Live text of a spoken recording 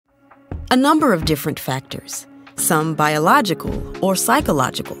A number of different factors, some biological or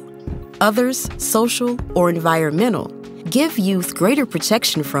psychological, others social or environmental, give youth greater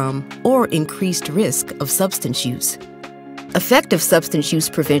protection from or increased risk of substance use. Effective substance use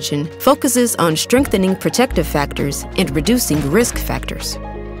prevention focuses on strengthening protective factors and reducing risk factors.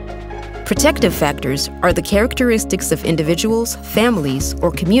 Protective factors are the characteristics of individuals, families,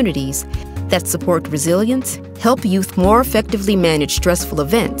 or communities that support resilience, help youth more effectively manage stressful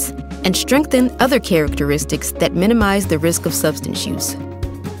events, and strengthen other characteristics that minimize the risk of substance use.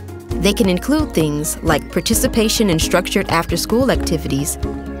 They can include things like participation in structured after-school activities,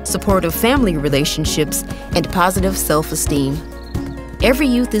 supportive family relationships, and positive self-esteem. Every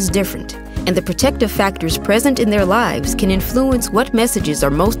youth is different, and the protective factors present in their lives can influence what messages are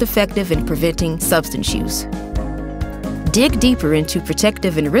most effective in preventing substance use. Dig deeper into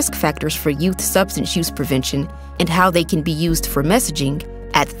protective and risk factors for youth substance use prevention and how they can be used for messaging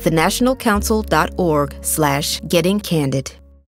at thenationalcouncil.org/gettingcandid.